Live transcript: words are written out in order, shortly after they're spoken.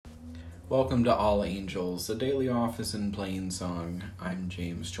Welcome to All Angels, a daily office in plain song. I'm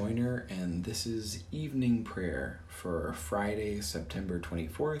James Joyner, and this is evening prayer for Friday, September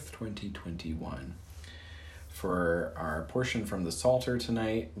 24th, 2021. For our portion from the Psalter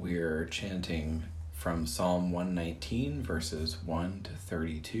tonight, we're chanting from Psalm 119, verses 1 to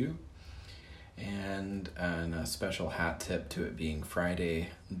 32. And a special hat tip to it being Friday,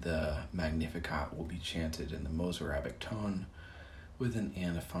 the Magnificat will be chanted in the Mozarabic tone, with an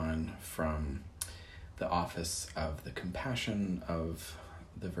antiphon from the Office of the Compassion of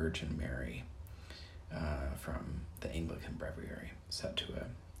the Virgin Mary from the Anglican Breviary, set to a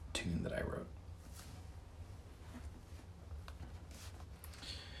tune that I wrote.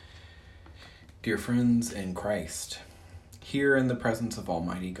 Dear friends in Christ, here in the presence of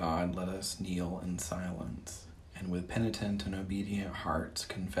Almighty God, let us kneel in silence, and with penitent and obedient hearts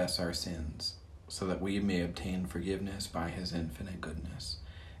confess our sins, so that we may obtain forgiveness by his infinite goodness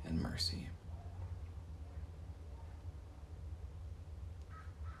and mercy.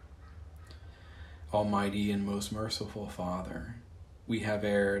 Almighty and most merciful Father, we have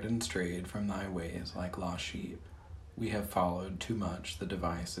erred and strayed from thy ways like lost sheep. We have followed too much the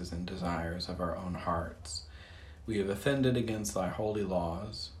devices and desires of our own hearts. We have offended against thy holy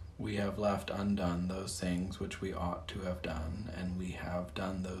laws. We have left undone those things which we ought to have done, and we have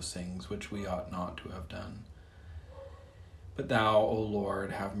done those things which we ought not to have done. But thou, O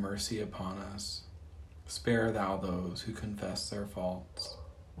Lord, have mercy upon us. Spare thou those who confess their faults.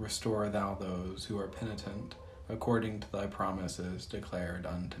 Restore thou those who are penitent, according to thy promises declared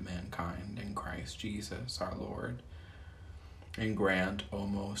unto mankind in Christ Jesus our Lord. And grant, O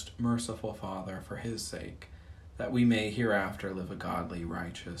most merciful Father, for his sake, that we may hereafter live a godly,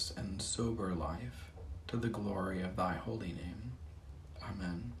 righteous, and sober life, to the glory of thy holy name.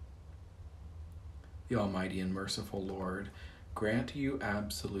 Amen. The Almighty and merciful Lord grant you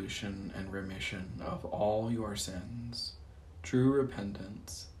absolution and remission of all your sins, true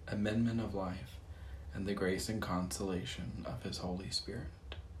repentance, amendment of life, and the grace and consolation of his Holy Spirit.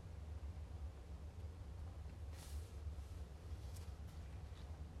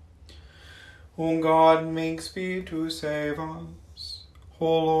 O God, make speed to save us.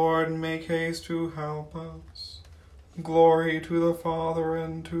 O Lord, make haste to help us. Glory to the Father,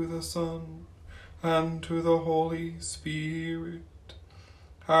 and to the Son, and to the Holy Spirit,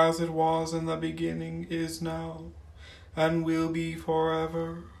 as it was in the beginning, is now, and will be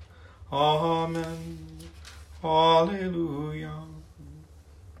forever. Amen. Alleluia.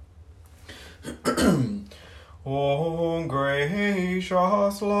 O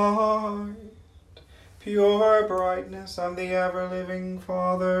gracious light, pure brightness of the ever-living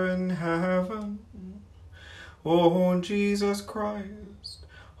Father in heaven, O Jesus Christ,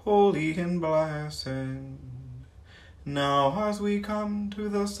 holy and blessed, now as we come to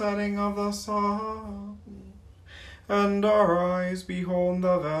the setting of the sun, and our eyes behold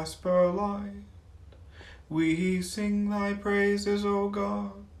the vesper light, we sing thy praises, O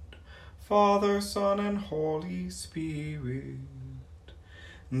God, Father, Son, and Holy Spirit.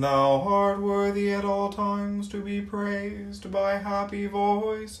 Thou art worthy at all times to be praised by happy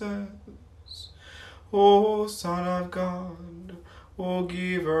voices, O Son of God, O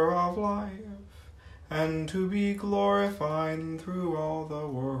Giver of life, and to be glorified through all the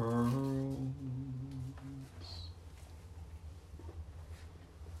world.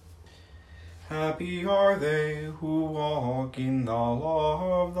 Happy are they who walk in the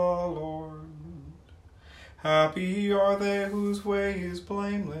law of the Lord. Happy are they whose way is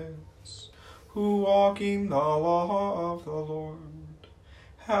blameless, who walk in the law of the Lord.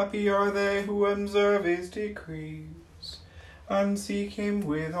 Happy are they who observe his decrees, and seek him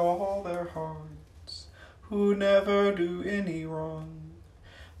with all their hearts, who never do any wrong,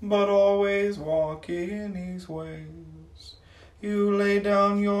 but always walk in his ways. You lay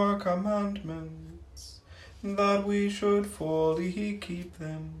down your commandments, that we should fully keep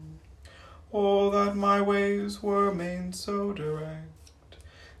them. Oh, that my ways were made so direct,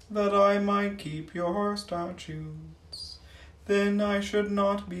 that I might keep your statutes. Then I should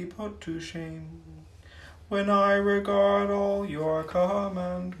not be put to shame, when I regard all your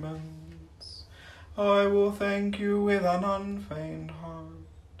commandments. I will thank you with an unfeigned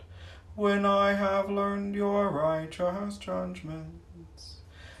heart, when I have learned your righteous judgments.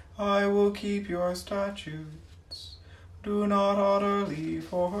 I will keep your statutes. Do not utterly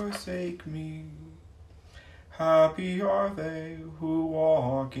forsake me. Happy are they who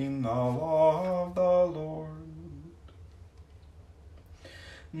walk in the law of the Lord.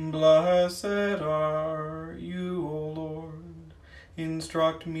 Blessed are you, O Lord.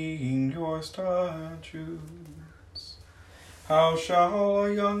 Instruct me in your statutes. How shall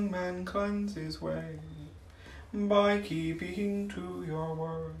a young man cleanse his way? By keeping to your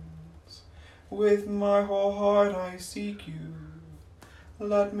words. With my whole heart I seek you.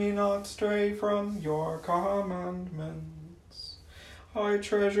 Let me not stray from your commandments. I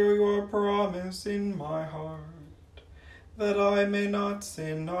treasure your promise in my heart, that I may not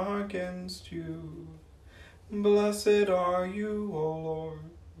sin against you. Blessed are you, O Lord.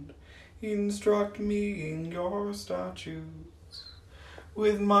 Instruct me in your statutes.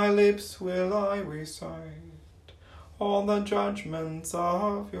 With my lips will I recite all the judgments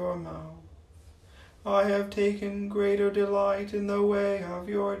of your mouth. I have taken greater delight in the way of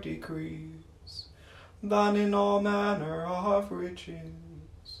your decrees than in all manner of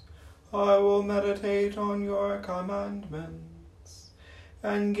riches. I will meditate on your commandments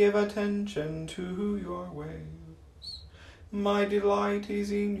and give attention to your ways. My delight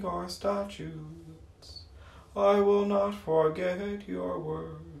is in your statutes. I will not forget your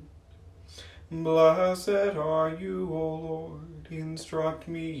word. Blessed are you, O Lord. Instruct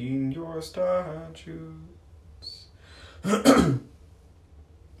me in your statutes.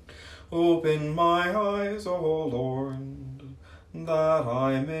 Open my eyes, O Lord, that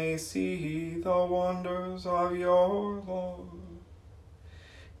I may see the wonders of your law.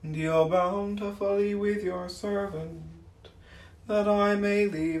 Deal bountifully with your servant, that I may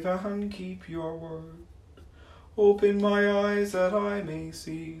live and keep your word. Open my eyes that I may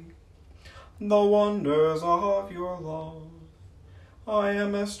see the wonders of your law. I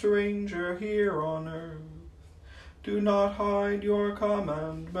am a stranger here on earth. Do not hide your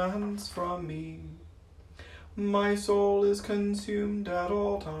commandments from me. My soul is consumed at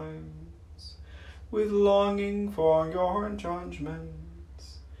all times with longing for your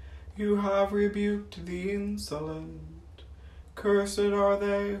judgments. You have rebuked the insolent. Cursed are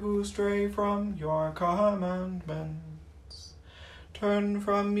they who stray from your commandments. Turn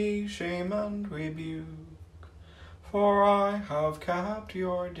from me shame and rebuke, for I have kept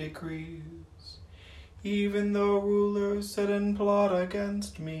your decrees. Even though rulers sit and plot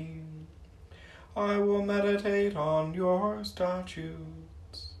against me, I will meditate on your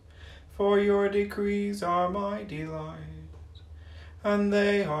statutes. For your decrees are my delight, and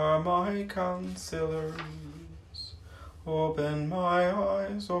they are my counselors. Open my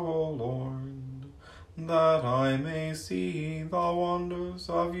eyes, O Lord, that I may see the wonders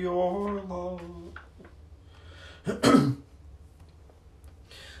of your law.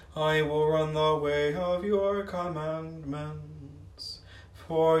 I will run the way of your commandments,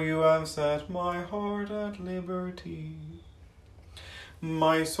 for you have set my heart at liberty.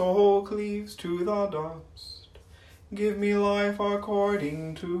 My soul cleaves to the dust. Give me life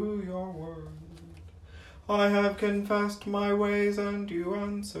according to your word. I have confessed my ways, and you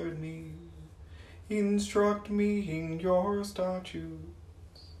answered me. Instruct me in your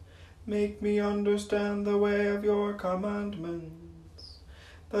statutes. Make me understand the way of your commandments,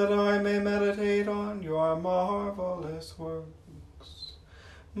 that I may meditate on your marvelous works.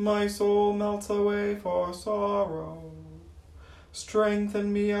 My soul melts away for sorrow.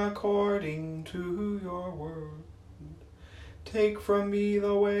 Strengthen me according to your word. Take from me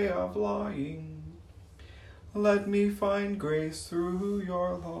the way of lying. Let me find grace through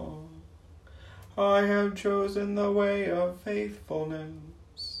your law. I have chosen the way of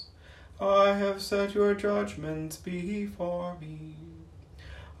faithfulness. I have set your judgments before me.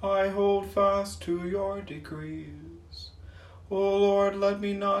 I hold fast to your decrees. O Lord, let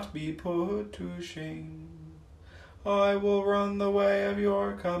me not be put to shame. I will run the way of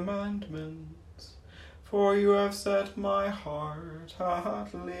your commandments, for you have set my heart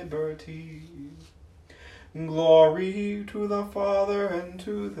at liberty. Glory to the Father, and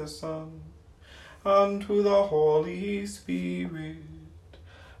to the Son, and to the Holy Spirit,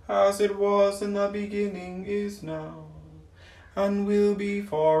 as it was in the beginning, is now, and will be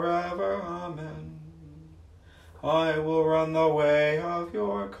forever. Amen. I will run the way of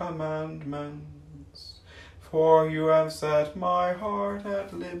your commandments, for you have set my heart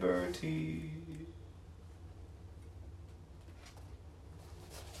at liberty.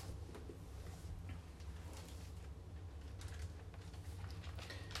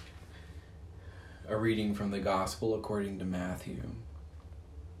 A reading from the Gospel according to Matthew.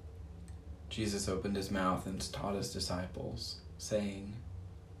 Jesus opened his mouth and taught his disciples, saying,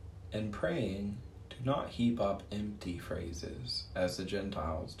 "In praying, do not heap up empty phrases, as the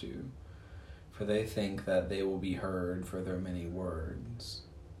Gentiles do, for they think that they will be heard for their many words.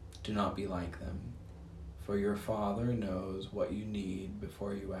 Do not be like them, for your Father knows what you need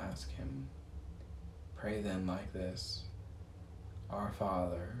before you ask him. Pray then like this: Our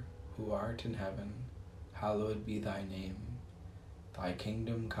Father, who art in heaven, hallowed be thy name. Thy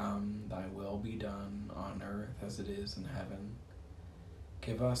kingdom come, thy will be done, on earth as it is in heaven.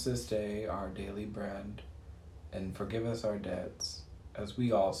 Give us this day our daily bread, and forgive us our debts, as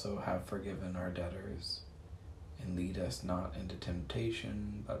we also have forgiven our debtors. And lead us not into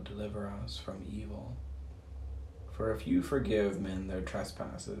temptation, but deliver us from evil. For if you forgive men their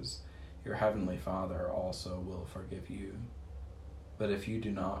trespasses, your heavenly Father also will forgive you. But if you do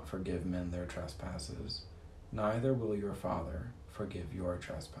not forgive men their trespasses, neither will your Father forgive your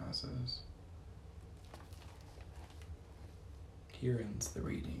trespasses. Here ends the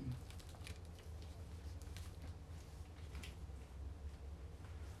reading.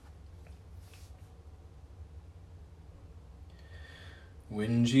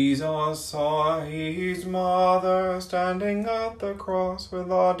 When Jesus saw his mother standing at the cross with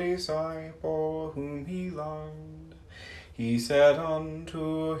the disciple whom he loved, he said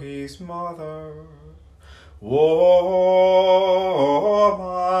unto his mother, Woman,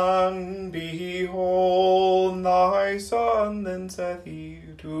 behold thy son. Then saith he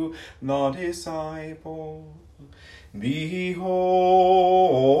to the disciple, Behold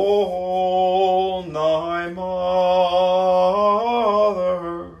thy mother.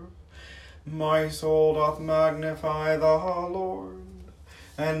 My soul doth magnify the Lord,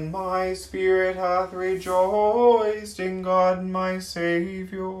 and my spirit hath rejoiced in God my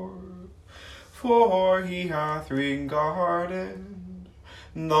Saviour. For he hath regarded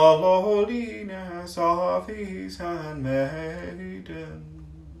the lowliness of his handmaiden.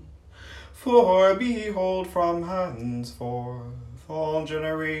 For behold, from henceforth all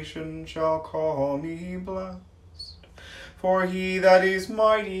generations shall call me blessed. For he that is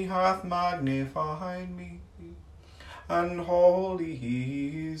mighty hath magnified me, and holy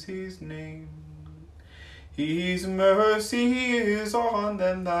is his name. His mercy is on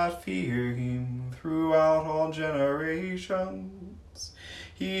them that fear him throughout all generations.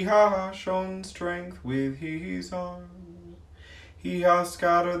 He hath shown strength with his arm. He hath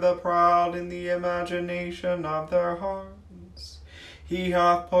scattered the proud in the imagination of their hearts. He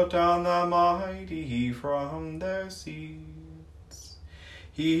hath put down the mighty from their seats.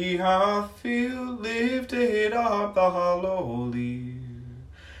 He hath lifted up the lowly,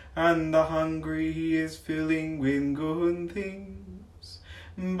 and the hungry he is filling with good things.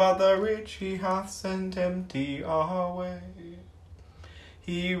 But the rich he hath sent empty away.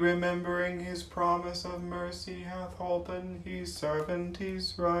 He, remembering his promise of mercy, hath holpen his servant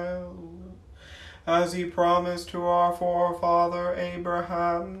Israel, as he promised to our forefather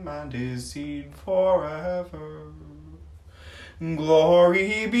Abraham and his seed forever.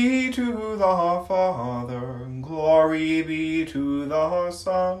 Glory be to the Father, glory be to the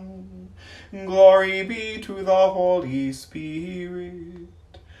Son, glory be to the Holy Spirit,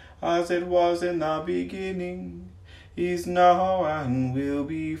 as it was in the beginning, is now, and will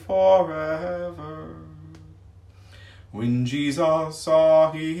be forever. When Jesus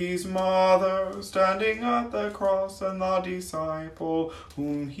saw his mother standing at the cross, and the disciple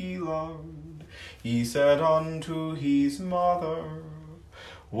whom he loved, he said unto his mother,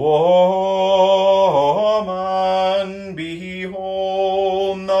 Woman,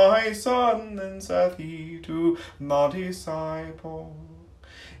 behold thy son. Then saith he to the disciple,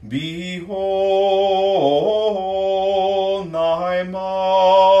 Behold thy mother.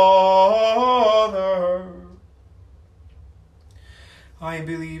 I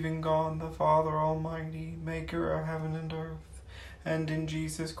believe in God the Father Almighty, maker of heaven and earth, and in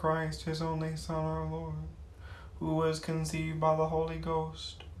Jesus Christ, his only Son, our Lord, who was conceived by the Holy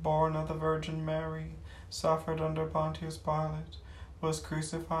Ghost, born of the Virgin Mary, suffered under Pontius Pilate, was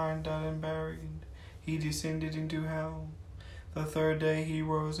crucified, dead, and buried. He descended into hell. The third day he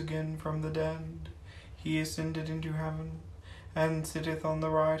rose again from the dead. He ascended into heaven, and sitteth on the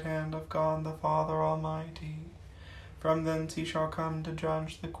right hand of God the Father Almighty. From thence he shall come to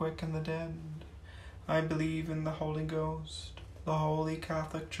judge the quick and the dead. I believe in the Holy Ghost, the Holy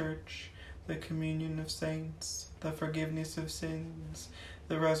Catholic Church, the communion of saints, the forgiveness of sins,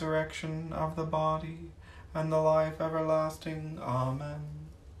 the resurrection of the body, and the life everlasting. Amen.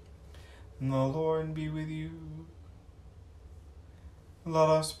 And the Lord be with you. Let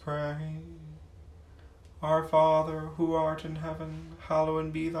us pray. Our Father, who art in heaven,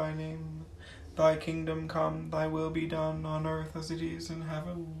 hallowed be thy name. Thy kingdom come, thy will be done, on earth as it is in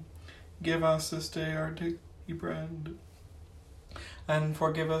heaven. Give us this day our daily bread, and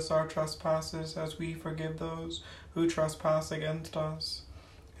forgive us our trespasses, as we forgive those who trespass against us.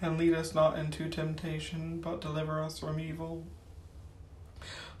 And lead us not into temptation, but deliver us from evil.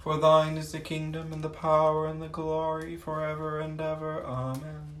 For thine is the kingdom, and the power, and the glory, forever and ever.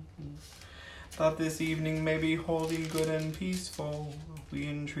 Amen. that this evening may be holy, good, and peaceful, we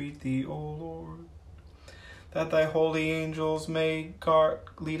entreat thee, O Lord. That thy holy angels may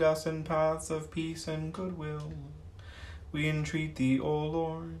lead us in paths of peace and goodwill, we entreat thee, O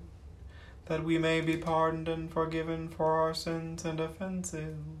Lord. That we may be pardoned and forgiven for our sins and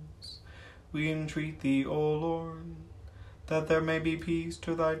offenses, we entreat thee, O Lord. That there may be peace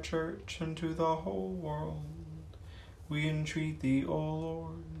to thy church and to the whole world, we entreat thee, O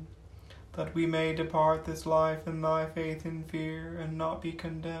Lord. That we may depart this life in thy faith and fear, and not be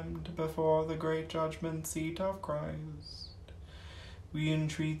condemned before the great judgment seat of Christ, we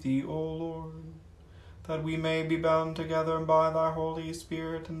entreat thee, O Lord. That we may be bound together by thy Holy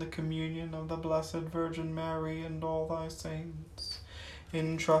Spirit in the communion of the Blessed Virgin Mary and all thy saints,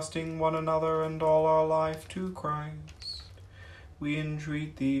 entrusting one another and all our life to Christ, we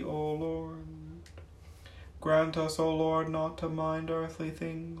entreat thee, O Lord. Grant us, O Lord, not to mind earthly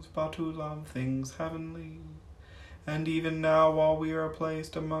things, but to love things heavenly. And even now, while we are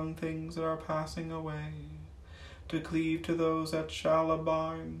placed among things that are passing away, to cleave to those that shall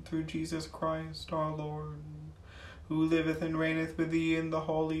abide, through Jesus Christ our Lord, who liveth and reigneth with thee in the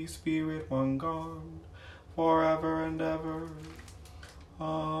Holy Spirit, one God, for ever and ever.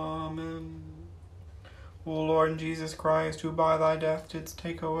 Amen. O Lord Jesus Christ, who by thy death didst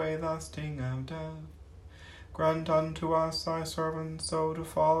take away the sting of death, grant unto us, thy servants, so to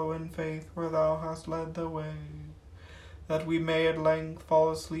follow in faith where thou hast led the way, that we may at length fall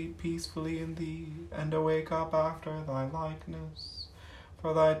asleep peacefully in thee, and awake up after thy likeness,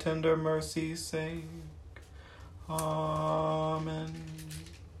 for thy tender mercy's sake. Amen.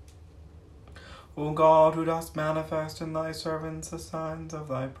 O God, who dost manifest in thy servants the signs of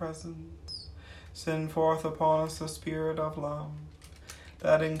thy presence, send forth upon us the Spirit of love,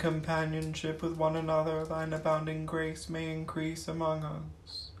 that in companionship with one another thine abounding grace may increase among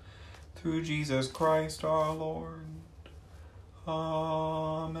us. Through Jesus Christ our Lord.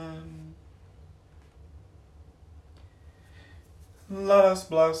 Amen. Let us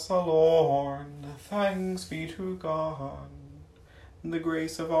bless the Lord. Thanks be to God. The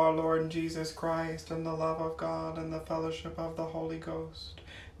grace of our Lord Jesus Christ, and the love of God, and the fellowship of the Holy Ghost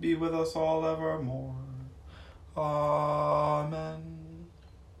be with us all evermore. Amen.